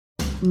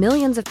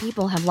Millions of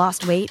people have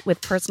lost weight with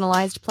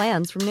personalized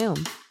plans from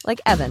Noom. Like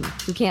Evan,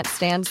 who can't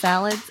stand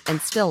salads and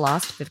still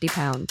lost 50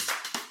 pounds.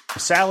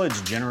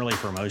 Salads generally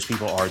for most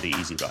people are the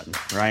easy button,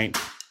 right?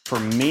 For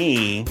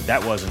me,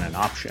 that wasn't an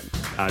option.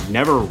 I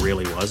never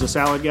really was a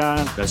salad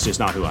guy. That's just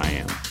not who I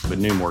am. But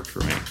Noom worked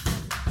for me.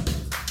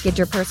 Get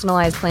your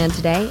personalized plan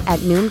today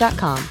at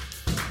Noom.com.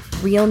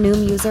 Real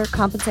Noom user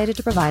compensated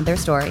to provide their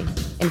story.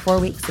 In 4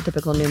 weeks, the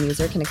typical Noom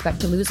user can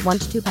expect to lose 1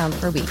 to 2 pounds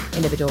per week.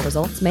 Individual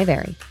results may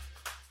vary.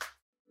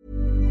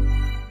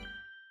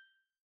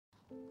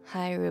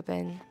 Hi,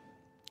 Ruben.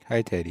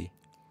 Hi, Teddy.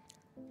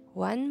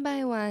 One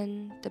by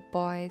one, the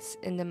boys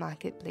in the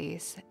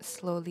marketplace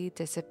slowly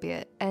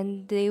disappeared,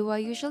 and they were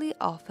usually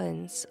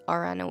orphans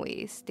or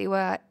runaways. They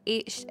were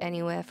aged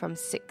anywhere from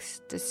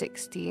 6 to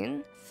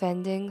 16,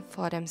 fending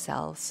for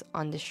themselves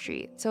on the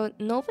street. So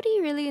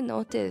nobody really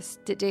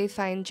noticed. Did they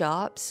find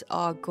jobs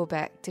or go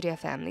back to their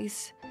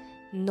families?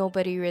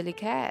 Nobody really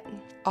cared.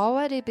 Or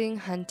were they being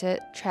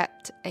hunted,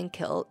 trapped, and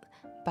killed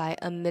by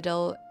a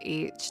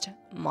middle-aged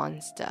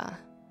monster?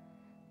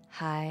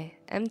 Hi,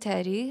 I'm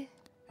Teddy.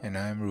 And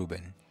I'm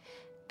Ruben.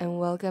 And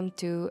welcome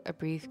to A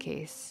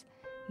Briefcase.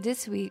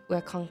 This week,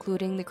 we're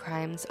concluding the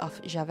crimes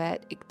of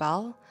Javed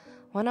Iqbal,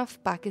 one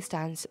of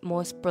Pakistan's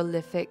most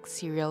prolific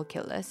serial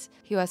killers.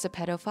 He was a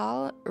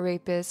pedophile,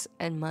 rapist,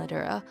 and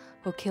murderer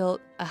who killed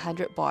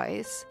 100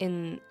 boys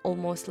in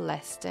almost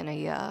less than a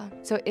year.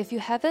 So if you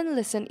haven't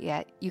listened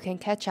yet, you can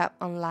catch up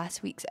on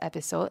last week's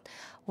episode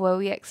where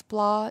we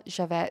explore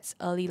Javed's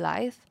early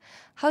life,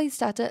 how he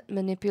started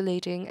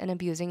manipulating and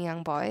abusing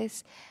young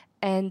boys,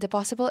 and the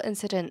possible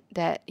incident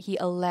that he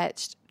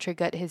alleged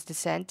triggered his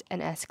descent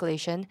and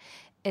escalation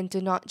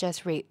into not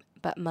just rape,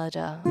 but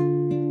murder.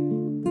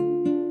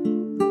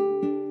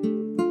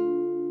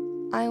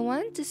 I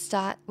want to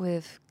start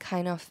with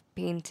kind of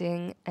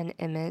painting an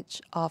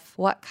image of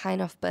what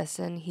kind of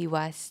person he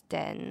was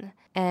then.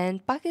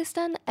 And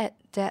Pakistan at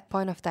that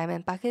point of time,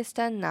 and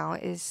Pakistan now,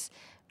 is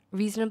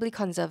reasonably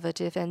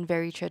conservative and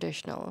very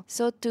traditional.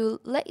 So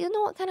to let you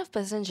know what kind of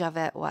person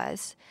Javed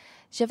was,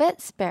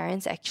 Javed's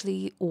parents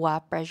actually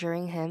were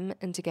pressuring him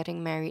into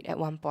getting married at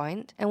one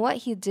point, and what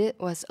he did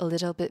was a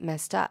little bit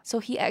messed up. So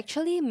he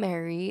actually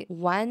married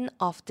one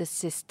of the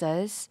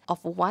sisters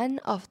of one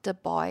of the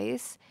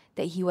boys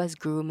that he was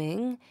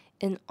grooming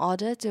in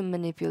order to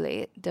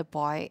manipulate the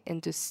boy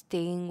into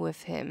staying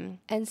with him.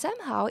 And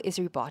somehow it's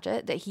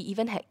reported that he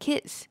even had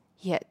kids.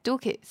 He had 2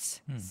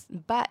 kids,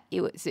 but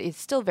it's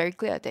still very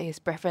clear that his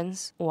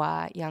preference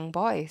were young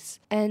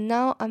boys. And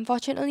now,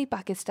 unfortunately,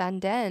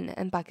 Pakistan then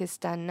and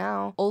Pakistan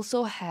now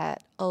also had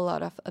a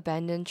lot of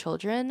abandoned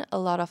children, a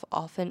lot of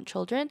orphaned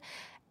children,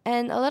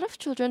 and a lot of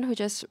children who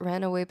just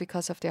ran away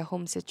because of their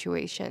home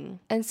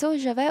situation. And so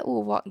Javed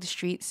would walk the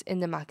streets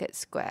in the market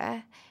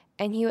square,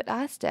 and he would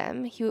ask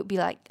them, he would be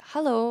like,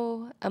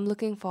 "Hello, I'm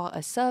looking for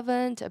a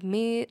servant, a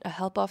maid, a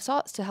helper of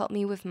sorts to help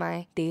me with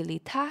my daily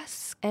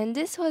tasks." And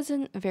this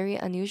wasn't very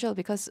unusual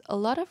because a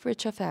lot of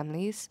richer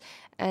families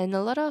and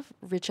a lot of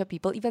richer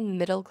people, even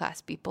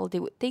middle-class people, they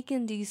would take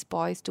in these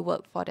boys to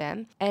work for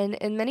them. And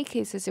in many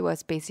cases, it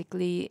was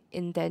basically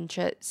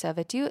indentured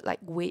servitude, like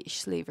wage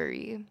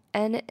slavery.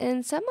 And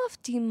in some of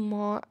the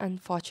more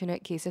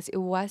unfortunate cases, it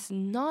was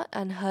not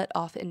unheard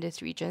of in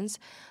these regions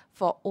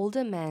for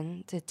older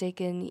men to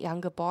take in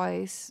younger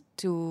boys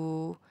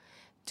to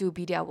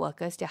be their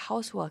workers, their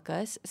house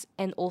workers,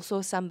 and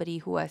also somebody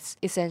who was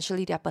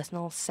essentially their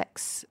personal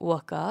sex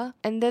worker.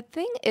 And the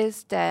thing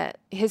is that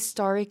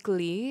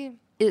historically,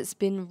 it's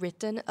been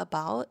written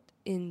about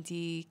in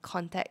the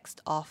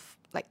context of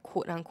like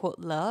quote-unquote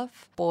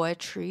love,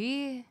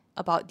 poetry,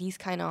 about these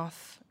kind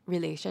of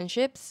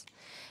relationships.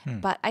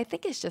 But I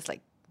think it's just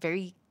like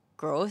very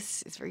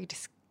gross.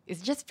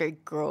 It's just very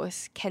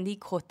gross, candy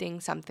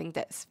coating something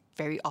that's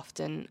very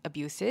often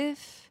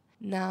abusive.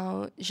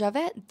 Now,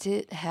 Javed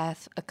did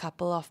have a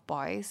couple of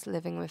boys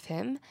living with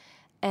him,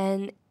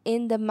 and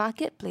in the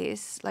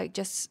marketplace, like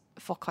just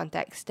for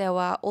context, there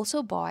were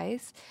also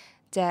boys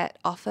that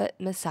offered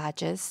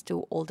massages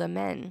to older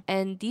men.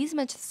 And these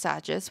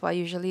massages were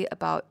usually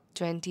about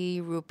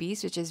 20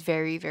 rupees, which is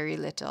very, very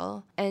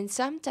little. And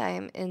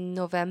sometime in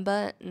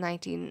November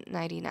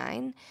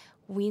 1999,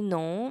 we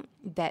know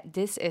that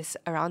this is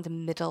around the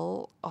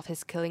middle of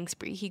his killing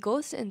spree. He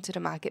goes into the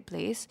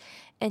marketplace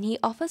and he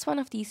offers one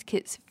of these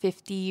kids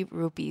 50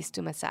 rupees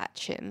to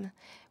massage him,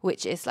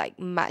 which is like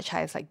much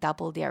higher, it's like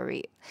double their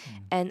rate.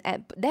 And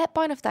at that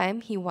point of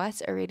time, he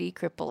was already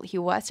crippled. He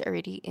was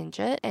already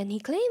injured. And he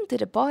claimed to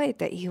the boy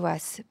that he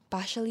was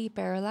partially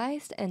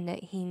paralyzed and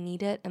that he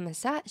needed a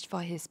massage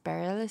for his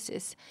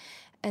paralysis.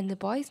 And the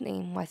boy's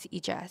name was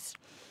Ijaz.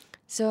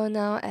 So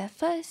now, at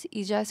first,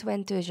 Ijaz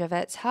went to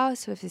Javed's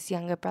house with his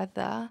younger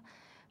brother.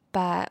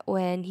 But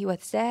when he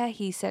was there,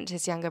 he sent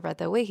his younger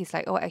brother away. He's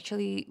like, "Oh,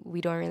 actually, we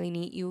don't really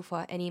need you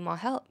for any more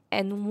help."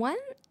 And one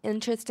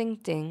interesting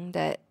thing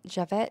that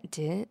Javed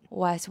did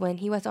was when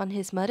he was on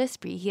his murder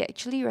spree, he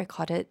actually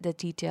recorded the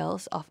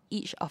details of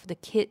each of the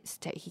kids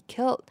that he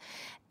killed.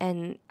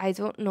 And I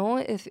don't know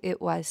if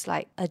it was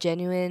like a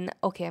genuine,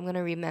 okay, I'm going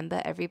to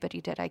remember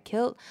everybody that I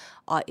killed,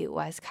 or it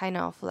was kind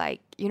of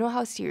like, you know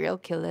how serial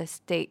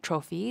killers take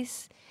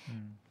trophies?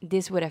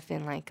 This would have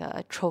been like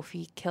a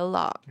trophy kill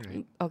log.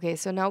 Right. Okay,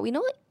 so now we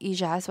know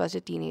Ijaz was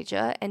a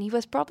teenager and he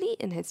was probably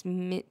in his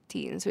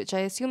mid-teens, which I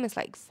assume is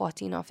like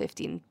 14 or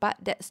 15, but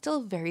that's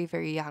still very,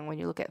 very young when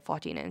you look at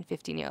 14 and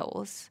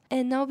 15-year-olds.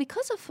 And now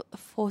because of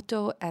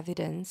photo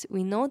evidence,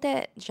 we know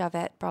that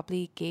Javed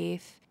probably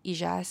gave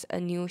Ijaz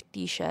a new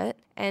t-shirt,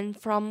 and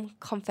from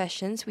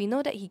confessions, we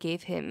know that he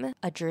gave him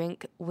a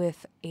drink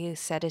with a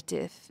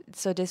sedative.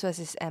 So this was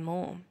his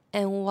MO.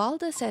 And while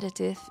the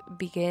sedative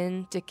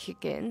began to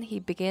kick in,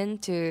 he began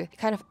to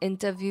kind of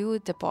interview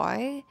the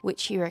boy,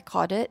 which he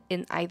recorded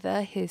in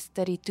either his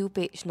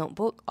 32-page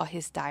notebook or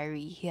his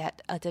diary. He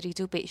had a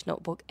 32-page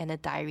notebook and a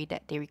diary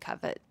that they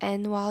recovered.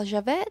 And while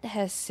Javed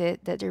has said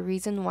that the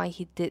reason why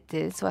he did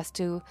this was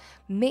to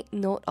make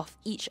note of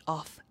each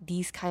of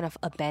these kind of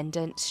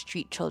abandoned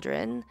street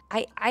children,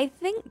 I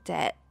think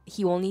that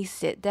he only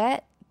said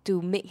that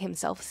to make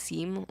himself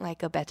seem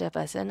like a better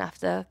person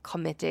after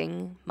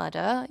committing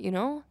murder, you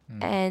know?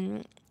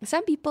 And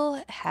some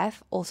people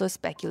have also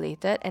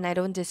speculated, and I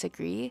don't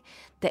disagree,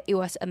 that it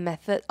was a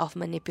method of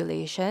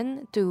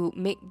manipulation to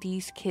make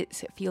these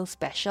kids feel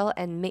special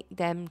and make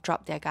them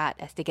drop their guard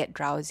as they get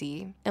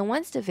drowsy. And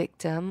once the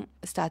victim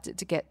started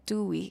to get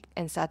too weak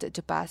and started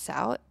to pass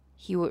out,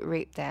 he would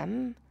rape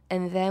them.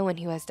 And then when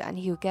he was done,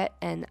 he would get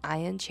an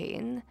iron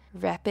chain,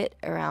 wrap it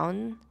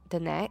around the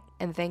neck,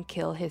 and then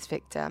kill his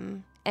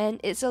victim.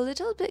 And it's a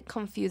little bit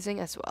confusing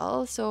as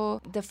well.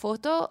 So the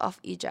photo of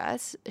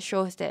Ijaz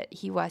shows that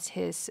he was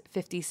his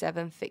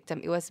 57th victim.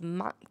 It was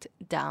marked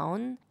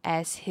down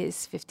as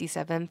his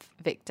 57th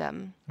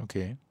victim.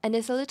 Okay. And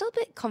it's a little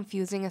bit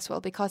confusing as well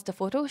because the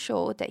photo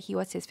showed that he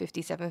was his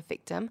 57th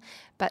victim,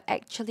 but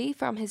actually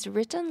from his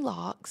written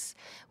logs,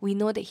 we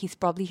know that he's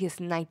probably his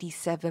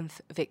 97th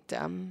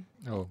victim.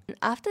 Oh. And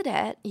after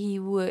that, he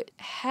would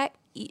hack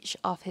each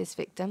of his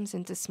victims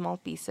into small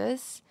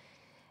pieces,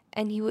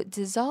 and he would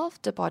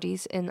dissolve the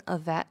bodies in a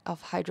vat of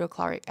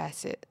hydrochloric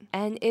acid.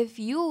 And if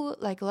you,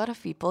 like a lot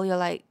of people, you're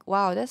like,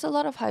 wow, there's a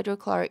lot of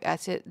hydrochloric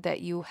acid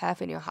that you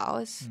have in your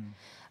house.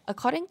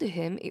 According to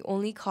him, it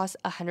only costs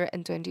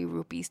 120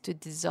 rupees to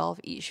dissolve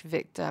each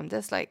victim.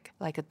 That's like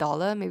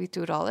 $1, maybe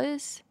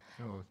 $2.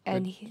 Oh.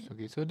 And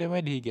Okay, so then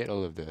where did he get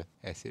all of the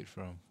acid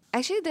from?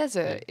 Actually, that's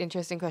an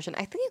interesting question.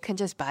 I think you can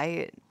just buy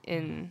it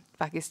in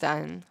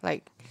Pakistan.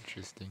 Like,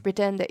 Interesting.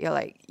 pretend that you're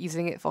like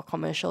using it for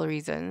commercial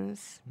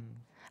reasons.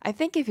 I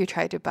think if you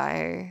try to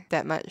buy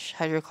that much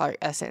hydrochloric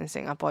acid in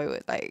Singapore, you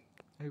would like...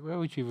 Like, where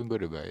would you even go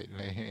to buy it?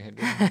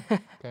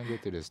 Like, can't go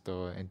to the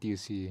store,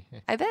 NTUC.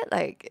 I bet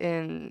like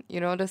in, you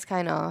know, those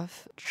kind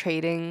of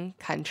trading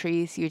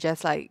countries, you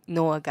just like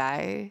know a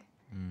guy.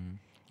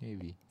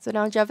 Maybe. So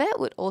now Javed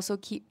would also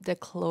keep the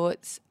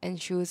clothes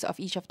and shoes of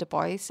each of the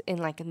boys in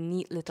like a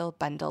neat little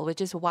bundle, which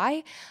is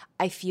why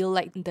I feel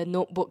like the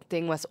notebook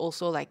thing was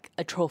also like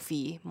a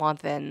trophy more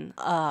than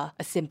a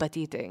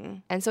sympathy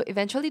thing. And so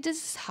eventually this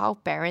is how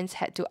parents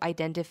had to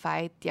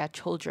identify their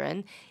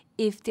children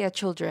if their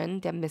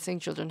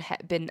missing children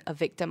had been a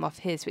victim of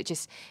his, which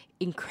is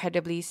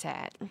incredibly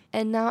sad.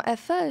 And now at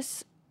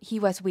first, he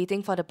was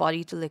waiting for the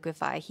body to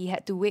liquefy. He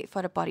had to wait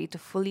for the body to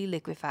fully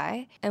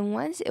liquefy. And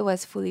once it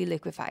was fully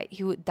liquefied,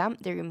 he would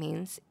dump the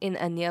remains in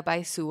a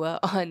nearby sewer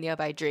or a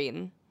nearby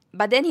drain.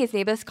 But then his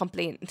neighbors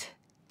complained.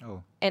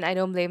 Oh. And I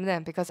don't blame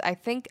them because I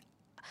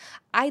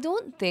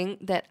don't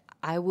think that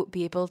I would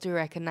be able to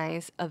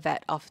recognize a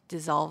vat of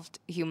dissolved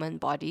human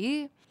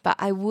body. But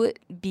I would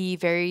be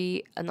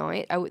very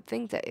annoyed. I would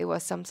think that it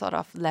was some sort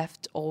of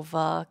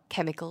leftover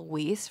chemical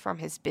waste from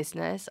his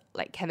business,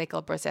 like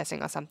chemical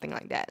processing or something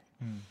like that.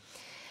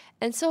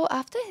 And so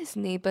after his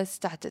neighbors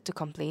started to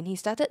complain, he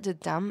started to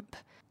dump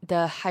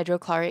the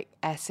hydrochloric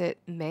acid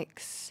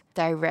mix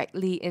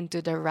directly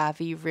into the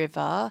Ravi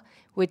River,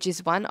 which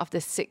is one of the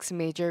 6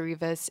 major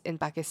rivers in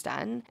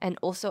Pakistan, and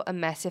also a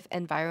massive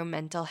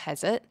environmental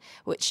hazard,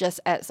 which just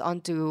adds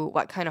on to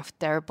what kind of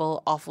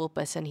terrible, awful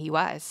person he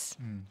was.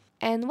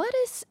 And what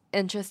is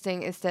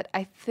interesting is that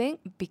I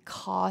think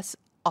because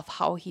of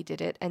how he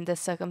did it and the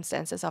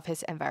circumstances of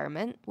his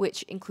environment,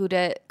 which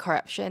included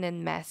corruption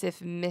and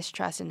massive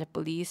mistrust in the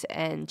police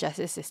and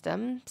justice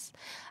systems,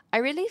 I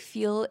really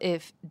feel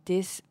if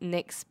this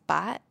next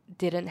part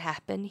didn't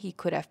happen, he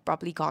could have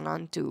probably gone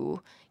on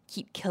to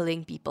keep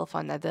killing people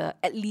for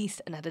at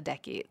least another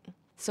decade.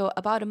 So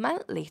about a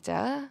month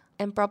later,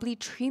 and probably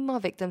 3 more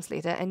victims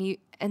later, and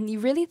you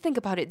really think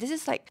about it, this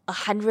is like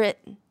 100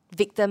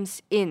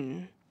 victims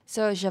in.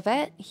 So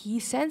Javed,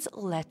 he sends a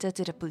letter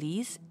to the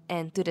police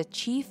and to the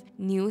chief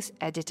news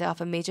editor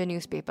of a major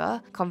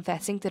newspaper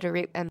confessing to the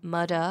rape and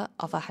murder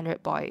of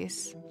 100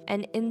 boys.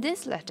 And in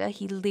this letter,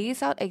 he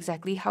lays out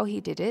exactly how he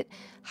did it,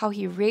 how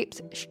he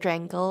raped,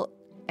 strangled,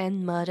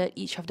 and murdered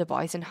each of the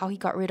boys and how he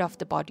got rid of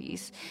the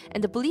bodies.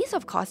 And the police,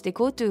 of course, they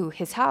go to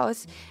his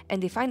house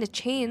and they find the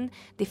chain,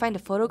 they find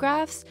the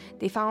photographs,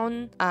 they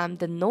found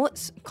the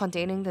notes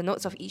containing the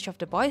notes of each of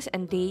the boys,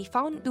 and they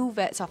found 2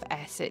 vats of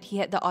acid. He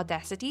had the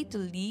audacity to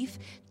leave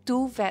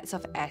 2 vats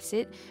of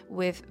acid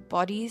with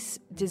bodies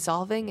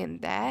dissolving in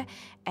there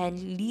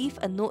and leave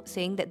a note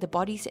saying that the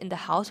bodies in the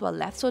house were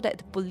left so that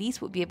the police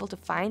would be able to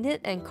find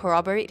it and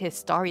corroborate his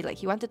story. Like,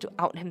 he wanted to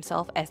out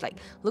himself as like,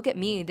 look at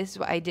me, this is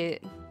what I did.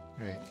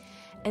 Right.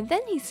 And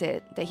then he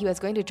said that he was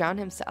going to drown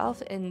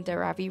himself in the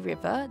Ravi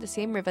River, the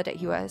same river that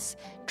he was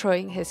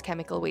throwing his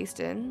chemical waste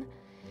in.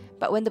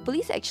 But when the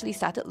police actually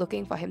started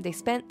looking for him, they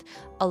spent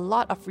a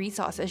lot of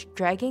resources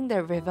dragging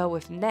the river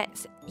with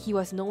nets. He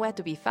was nowhere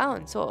to be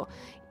found. So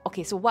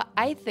what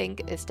I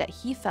think is that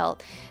he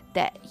felt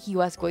that he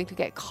was going to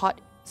get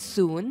caught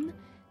soon.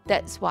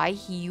 That's why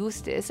he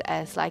used this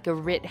as like a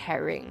red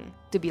herring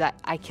to be like,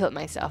 I killed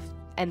myself,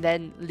 and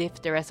then live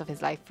the rest of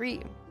his life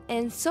free.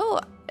 And so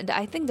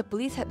I think the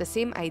police had the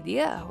same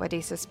idea, where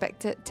they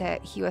suspected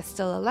that he was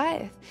still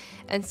alive.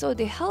 And so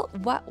they held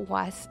what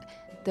was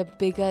the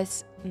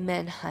biggest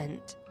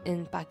manhunt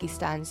in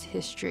Pakistan's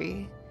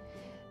history.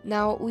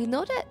 Now, we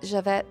know that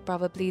Javed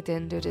probably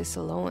didn't do this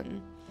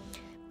alone.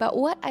 But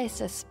what I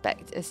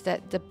suspect is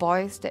that the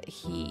boys that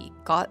he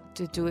got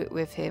to do it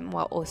with him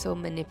were also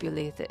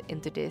manipulated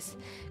into this.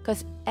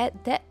 Because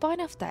at that point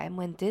of time,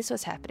 when this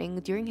was happening,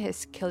 during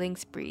his killing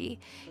spree,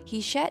 he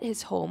shared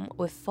his home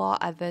with 4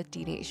 other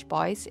teenage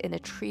boys in a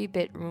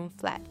 3-bedroom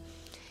flat.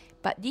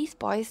 But these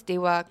boys, they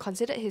were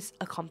considered his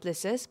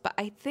accomplices, but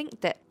I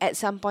think that at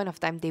some point of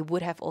time, they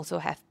would have also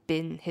have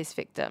been his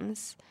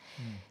victims.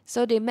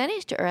 So they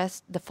managed to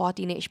arrest the 4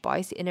 teenage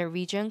boys in a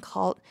region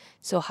called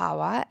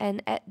Sohawa,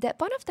 and at that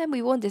point of time,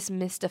 we won't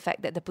dismiss the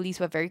fact that the police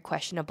were very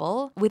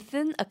questionable.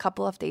 Within a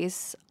couple of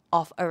days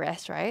of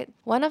arrest, right,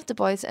 one of the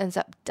boys ends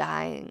up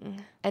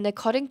dying. And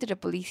according to the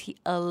police, he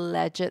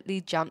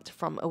allegedly jumped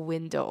from a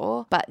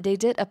window, but they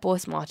did a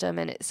post-mortem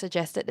and it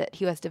suggested that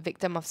he was the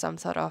victim of some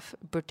sort of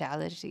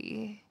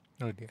brutality.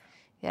 Oh dear.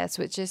 Yes,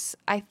 which is,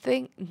 I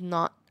think,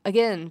 not,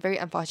 again, very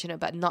unfortunate,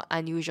 but not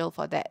unusual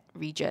for that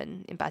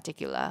region in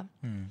particular.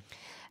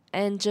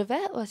 And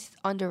Javed was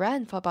on the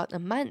run for about a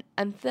month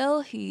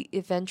until he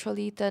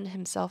eventually turned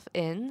himself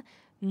in,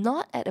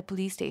 not at a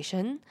police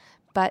station,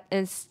 but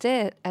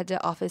instead at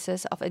the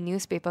offices of a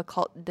newspaper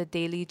called the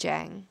Daily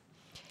Jang.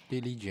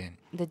 Daily Jen.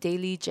 The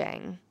Daily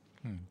Jang.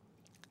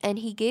 And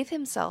he gave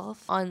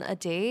himself on a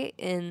day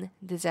in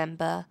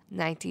December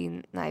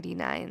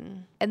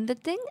 1999. And the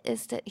thing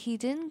is that he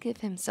didn't give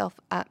himself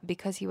up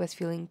because he was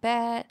feeling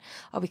bad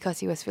or because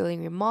he was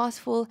feeling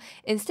remorseful.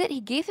 Instead, he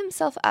gave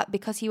himself up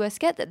because he was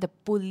scared that the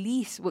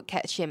police would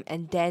catch him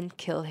and then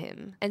kill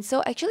him. And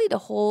so actually the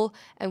whole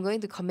I'm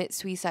going to commit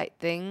suicide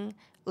thing,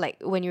 like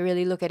when you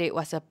really look at it,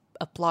 was a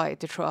ploy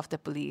to throw off the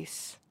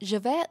police.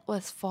 Javed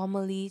was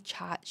formally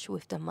charged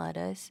with the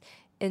murders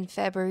in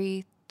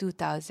February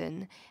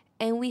 2000.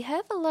 And we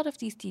have a lot of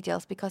these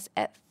details because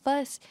at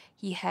first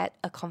he had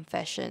a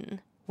confession,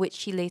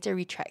 which he later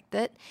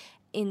retracted.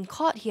 In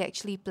court, he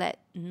actually pled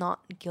not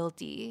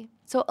guilty.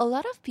 So a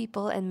lot of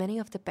people and many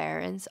of the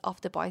parents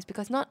of the boys,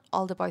 because not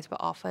all the boys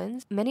were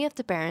orphans, many of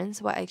the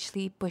parents were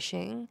actually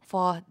pushing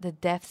for the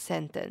death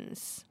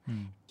sentence.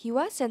 He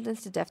was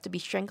sentenced to death to be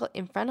strangled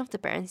in front of the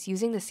parents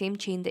using the same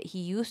chain that he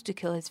used to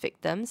kill his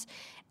victims.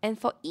 And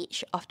for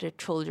each of the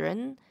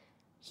children,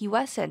 he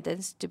was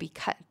sentenced to be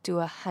cut to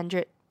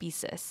 100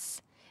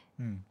 pieces.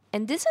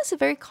 And this is a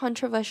very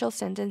controversial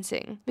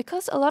sentencing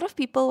because a lot of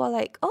people were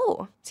like,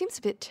 oh, seems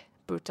a bit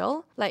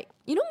brutal. Like,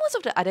 you know, most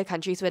of the other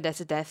countries where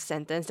there's a death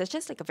sentence, there's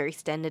just like a very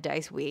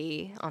standardized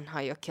way on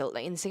how you're killed.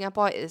 Like in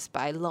Singapore, it's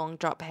by long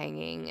drop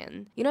hanging,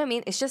 and you know what I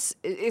mean?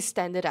 It's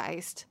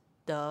standardized,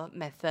 the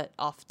method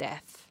of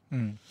death.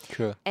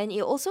 Sure. And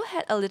it also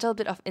had a little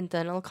bit of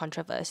internal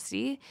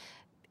controversy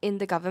in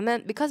the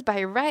government because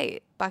by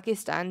right,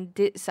 Pakistan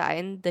did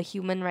sign the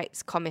Human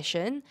Rights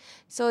Commission.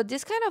 So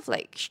this kind of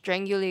like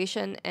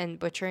strangulation and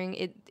butchering,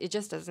 it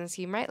just doesn't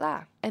seem right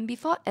lah. And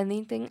before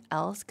anything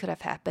else could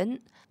have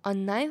happened,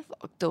 on 9th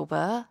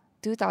October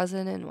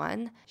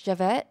 2001,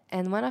 Javed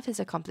and one of his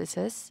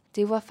accomplices,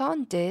 they were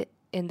found dead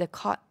in the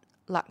Kot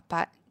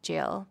Lakpat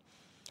jail.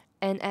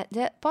 And at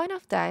that point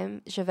of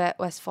time, Javed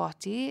was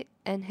 40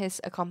 and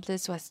his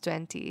accomplice was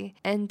 20.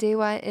 And they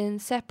were in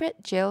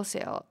separate jail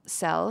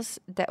cells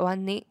that were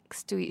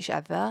next to each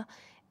other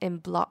in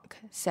Block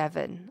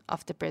 7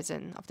 of the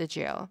prison, of the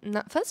jail.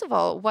 Now, first of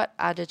all, what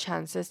are the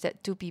chances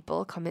that 2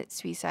 people commit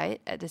suicide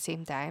at the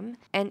same time?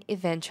 And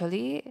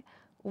eventually,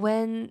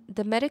 when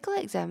the medical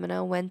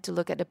examiner went to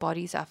look at the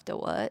bodies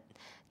afterward,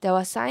 there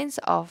were signs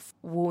of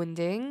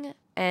wounding,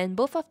 and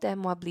both of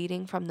them were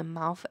bleeding from the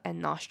mouth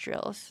and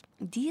nostrils.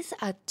 These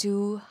are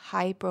 2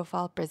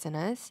 high-profile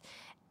prisoners,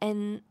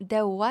 and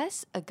there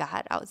was a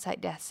guard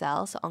outside their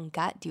cells on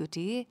guard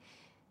duty.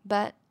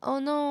 But, oh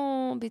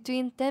no,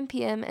 between 10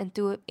 p.m. and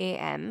 2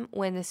 a.m.,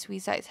 when the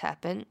suicides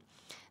happened,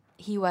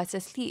 he was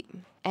asleep.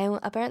 And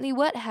apparently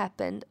what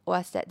happened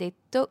was that they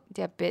took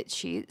their bed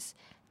sheets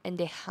and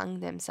they hung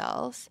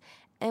themselves.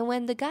 And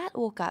when the guard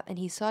woke up and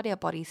he saw their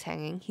bodies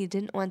hanging, he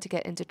didn't want to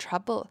get into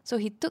trouble. So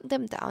he took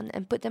them down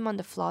and put them on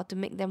the floor to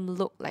make them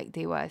look like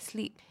they were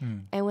asleep.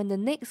 And when the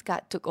next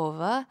guard took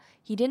over,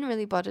 he didn't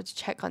really bother to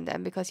check on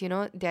them because,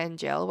 they're in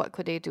jail. What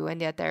could they do? And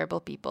they're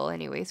terrible people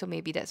anyway. So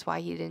maybe that's why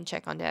he didn't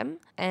check on them.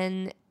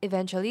 And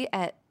eventually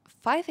at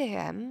 5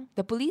 a.m.,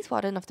 the police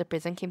warden of the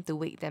prison came to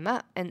wake them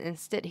up, and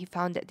instead he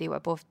found that they were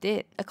both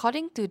dead.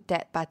 According to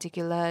that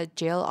particular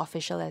jail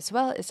official as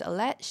well, it's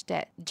alleged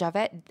that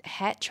Javed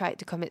had tried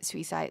to commit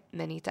suicide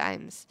many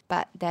times,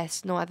 but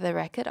there's no other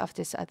record of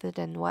this other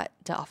than what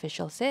the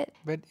official said.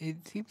 But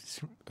it seems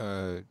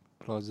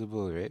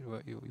plausible, right?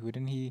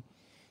 Wouldn't he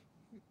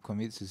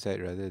commit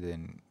suicide rather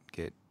than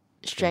get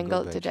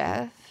Strangled to by a tree?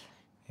 death.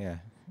 Yeah.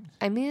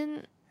 I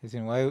mean, As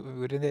in, why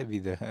wouldn't that be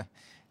the...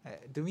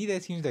 to me,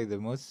 that seems like the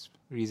most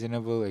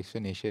reasonable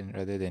explanation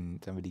rather than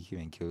somebody came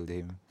and killed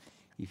him.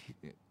 If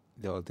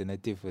the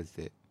alternative was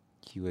that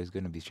he was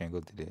going to be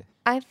strangled to death.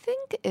 I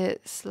think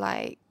it's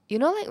like,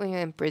 like when you're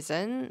in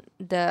prison,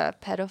 the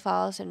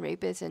pedophiles and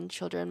rapists and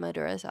children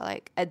murderers are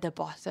like at the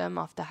bottom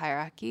of the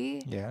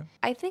hierarchy. Yeah.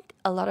 I think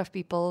a lot of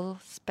people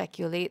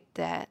speculate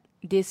that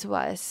this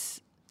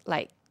was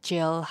like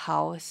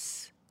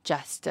jailhouse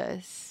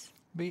justice.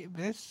 But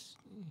that's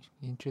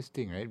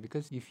interesting, right?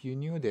 Because if you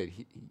knew that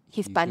His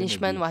he's gonna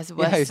punishment be- was Yeah,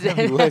 worse it's gonna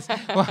be than- worse.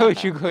 Why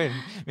would you go and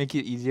make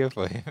it easier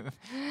for him?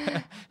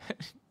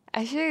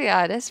 Actually,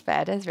 yeah, that's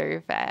fair. That's very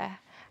fair.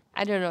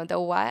 I don't know.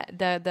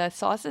 The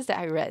sources that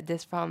I read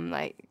this from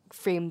like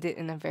framed it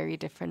in a very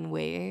different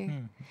way.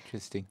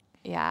 Interesting.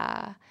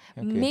 Yeah.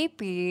 Okay.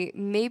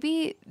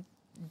 Maybe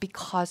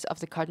because of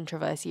the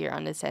controversy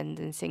around the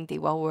sentencing, they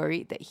were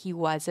worried that he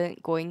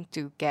wasn't going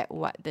to get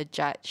what the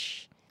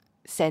judge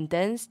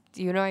sentenced.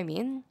 You know what I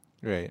mean?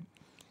 Right.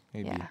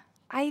 Maybe. Yeah.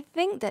 I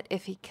think that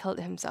if he killed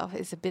himself,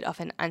 it's a bit of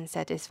an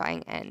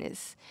unsatisfying end.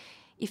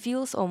 It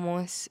feels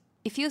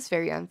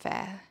very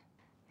unfair.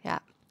 Yeah.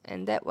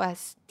 And that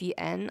was the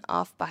end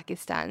of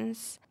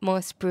Pakistan's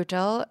most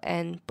brutal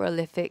and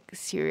prolific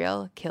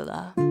serial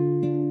killer.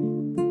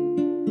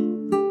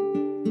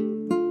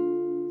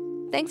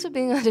 Thanks for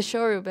being on the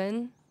show,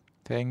 Ruben.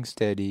 Thanks,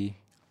 Daddy.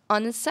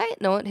 On a side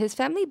note, his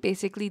family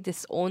basically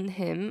disowned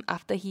him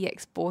after he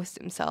exposed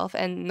himself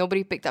and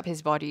nobody picked up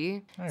his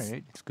body. All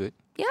right, it's good.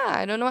 Yeah,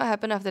 I don't know what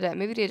happened after that.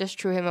 Maybe they just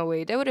threw him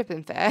away. That would have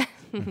been fair.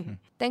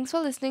 Thanks for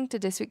listening to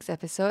this week's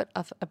episode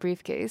of A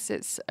Briefcase.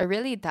 It's a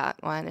really dark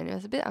one and it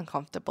was a bit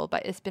uncomfortable,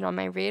 but it's been on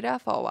my radar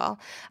for a while.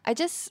 I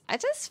just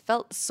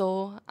felt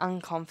so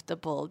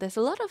uncomfortable. There's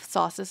a lot of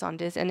sources on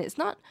this and it's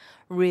not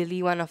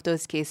really one of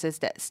those cases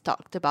that's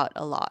talked about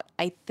a lot.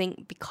 I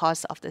think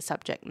because of the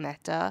subject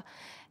matter,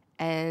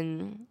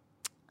 and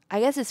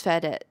I guess it's fair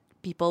that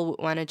people would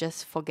want to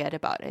just forget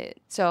about it.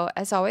 So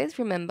as always,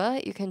 remember,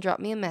 you can drop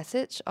me a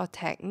message or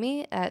tag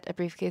me at A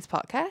Briefcase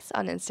Podcast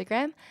on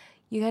Instagram.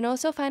 You can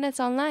also find us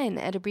online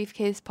at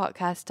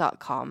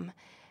abriefcasepodcast.com.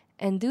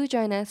 And do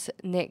join us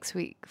next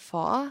week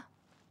for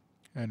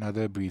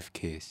Another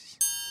briefcase.